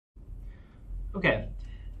Okay,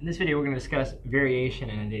 in this video we're going to discuss variation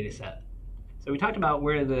in a data set. So we talked about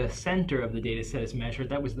where the center of the data set is measured.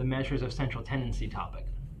 That was the measures of central tendency topic.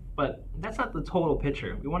 But that's not the total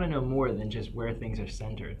picture. We want to know more than just where things are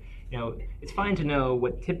centered. It's fine to know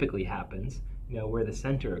what typically happens, where the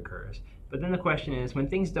center occurs. But then the question is, when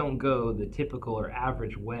things don't go the typical or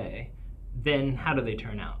average way, then how do they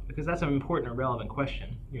turn out? Because that's an important or relevant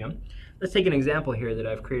question. Let's take an example here that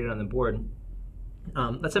I've created on the board.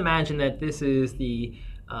 Let's imagine that this is the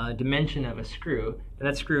dimension of a screw, and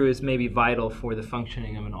that screw is maybe vital for the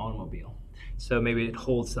functioning of an automobile. So maybe it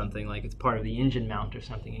holds something, like it's part of the engine mount or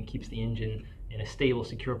something, and keeps the engine in a stable,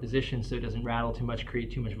 secure position so it doesn't rattle too much,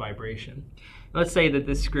 create too much vibration. Let's say that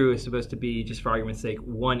this screw is supposed to be, just for argument's sake,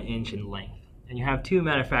 1 inch in length. And you have two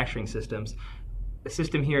manufacturing systems, a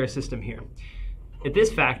system here, a system here. At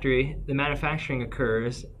this factory, the manufacturing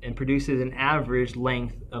occurs and produces an average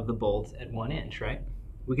length of the bolt at 1 inch, right?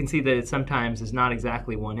 We can see that it sometimes is not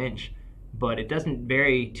exactly 1 inch, but it doesn't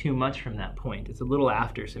vary too much from that point. It's a little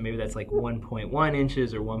after, so maybe that's like 1.1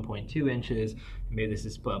 inches or 1.2 inches. Maybe this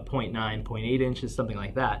is 0.9, 0.8 inches, something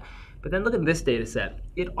like that. But then look at this data set.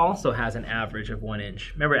 It also has an average of 1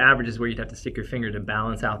 inch. Remember, average is where you'd have to stick your finger to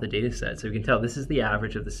balance out the data set. So you can tell this is the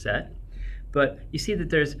average of the set. But you see that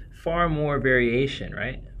there's far more variation,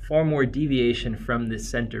 right? Far more deviation from this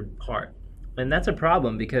centered part. And that's a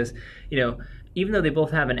problem because, even though they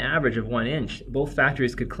both have an average of 1 inch, both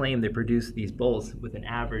factories could claim they produce these bolts with an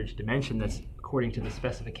average dimension that's according to the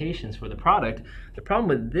specifications for the product. The problem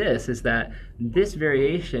with this is that this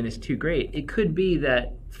variation is too great. It could be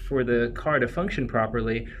that for the car to function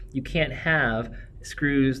properly, you can't have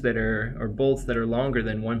screws that are, or bolts that are longer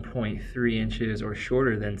than 1.3 inches or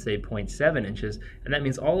shorter than, say, 0.7 inches. And that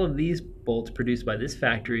means all of these bolts produced by this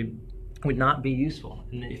factory would not be useful.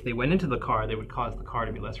 And if they went into the car, they would cause the car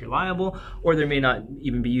to be less reliable, or they may not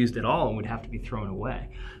even be used at all and would have to be thrown away.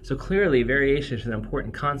 So clearly, variation is an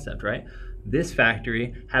important concept, right? This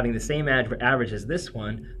factory, having the same average as this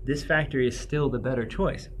one, this factory is still the better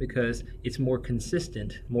choice because it's more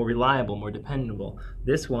consistent, more reliable, more dependable.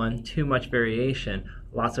 This one, too much variation.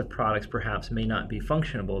 Lots of products perhaps may not be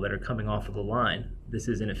functionable that are coming off of the line. This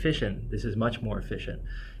is inefficient. This is much more efficient.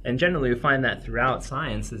 And generally we find that throughout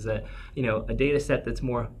science is that, a data set that's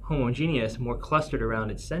more homogeneous, more clustered around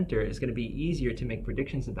its center is going to be easier to make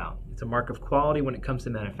predictions about. It's a mark of quality when it comes to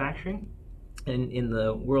manufacturing. And in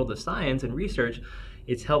the world of science and research,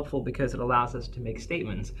 it's helpful because it allows us to make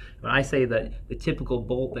statements. When I say that the typical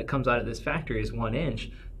bolt that comes out of this factory is 1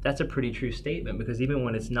 inch, that's a pretty true statement because even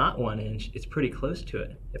when it's not 1 inch, it's pretty close to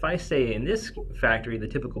it. If I say in this factory the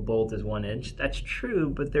typical bolt is 1 inch, that's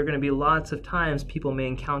true, but there are going to be lots of times people may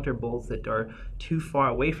encounter bolts that are too far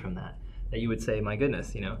away from that you would say, my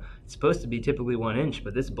goodness, it's supposed to be typically 1 inch,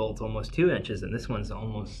 but this bolt's almost 2 inches and this one's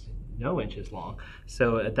almost no inches long.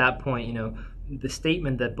 So at that point, the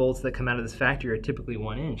statement that bolts that come out of this factory are typically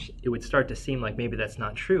 1 inch, it would start to seem like maybe that's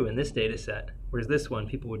not true in this data set. Whereas this one,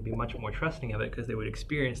 people would be much more trusting of it because they would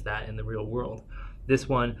experience that in the real world. This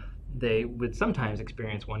one, they would sometimes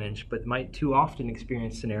experience 1 inch, but might too often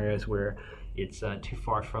experience scenarios where it's too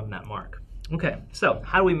far from that mark. Okay, so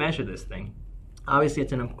how do we measure this thing? Obviously,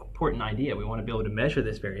 it's an important idea. We want to be able to measure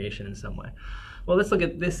this variation in some way. Well, let's look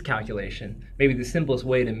at this calculation, maybe the simplest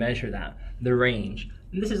way to measure that, the range.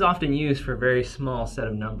 And this is often used for a very small set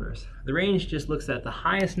of numbers. The range just looks at the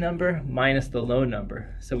highest number minus the low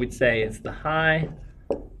number. So we'd say it's the high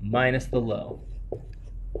minus the low.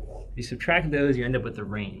 If you subtract those, you end up with the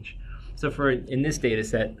range. So in this data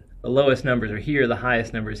set, the lowest numbers are here, the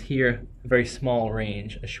highest numbers here, a very small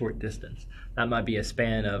range, a short distance. That might be a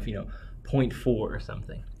span of 0.4 or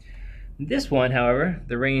something. This one, however,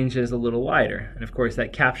 the range is a little wider, and of course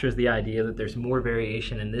that captures the idea that there's more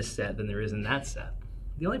variation in this set than there is in that set.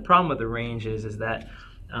 The only problem with the range is that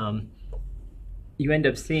you end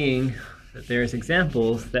up seeing that there's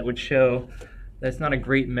examples that would show that it's not a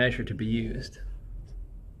great measure to be used.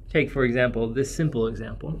 Take, for example, this simple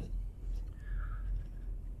example.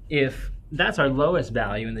 If that's our lowest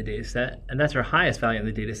value in the data set, and that's our highest value in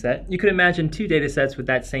the data set, you could imagine two data sets with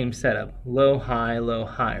that same setup, low, high,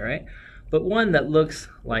 right? But one that looks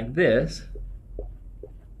like this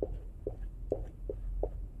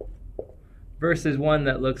versus one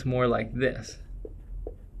that looks more like this.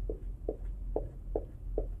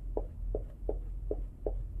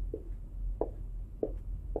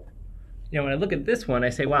 When I look at this one, I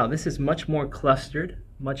say, wow, this is much more clustered,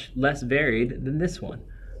 much less varied than this one.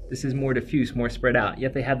 This is more diffuse, more spread out,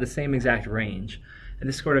 yet they have the same exact range. And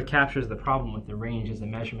this sort of captures the problem with the range as a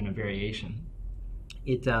measurement of variation.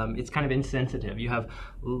 it's kind of insensitive. You have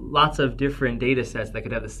lots of different data sets that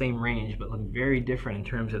could have the same range but look very different in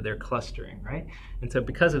terms of their clustering, right? And so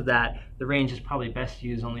because of that, the range is probably best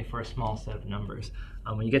used only for a small set of numbers.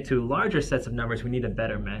 When you get to larger sets of numbers, we need a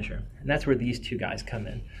better measure. And that's where these two guys come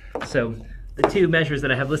in. So the two measures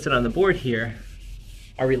that I have listed on the board here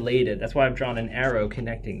are related. That's why I've drawn an arrow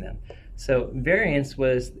connecting them. So variance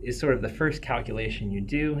is sort of the first calculation you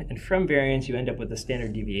do, and from variance you end up with the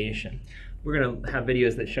standard deviation. We're going to have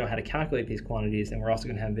videos that show how to calculate these quantities, and we're also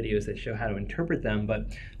going to have videos that show how to interpret them. But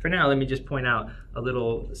for now, let me just point out a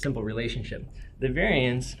little simple relationship. The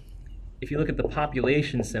variance, if you look at the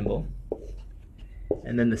population symbol,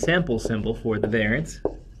 and then the sample symbol for the variance,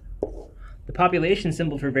 the population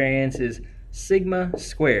symbol for variance is sigma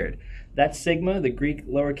squared. That's sigma, the Greek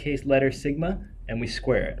lowercase letter sigma, and we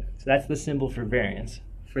square it. So that's the symbol for variance.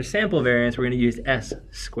 For sample variance, we're going to use s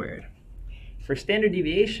squared. For standard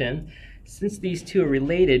deviation, since these two are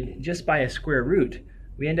related just by a square root,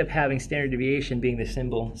 we end up having standard deviation being the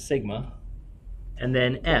symbol sigma, and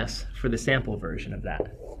then s for the sample version of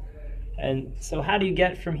that. And so how do you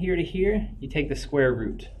get from here to here? You take the square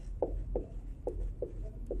root.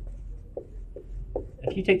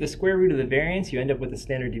 If you take the square root of the variance, you end up with the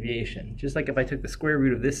standard deviation. Just like if I took the square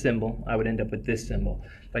root of this symbol, I would end up with this symbol.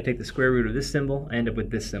 If I take the square root of this symbol, I end up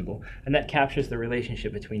with this symbol. And that captures the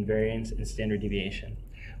relationship between variance and standard deviation.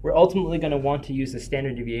 We're ultimately going to want to use the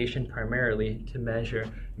standard deviation primarily to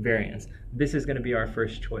measure variance. This is going to be our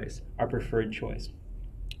first choice, our preferred choice.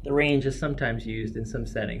 The range is sometimes used in some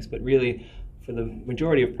settings, but really for the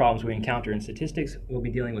majority of problems we encounter in statistics, we'll be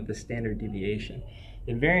dealing with the standard deviation.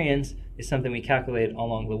 The variance is something we calculate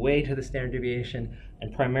along the way to the standard deviation,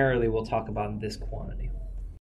 and primarily we'll talk about this quantity.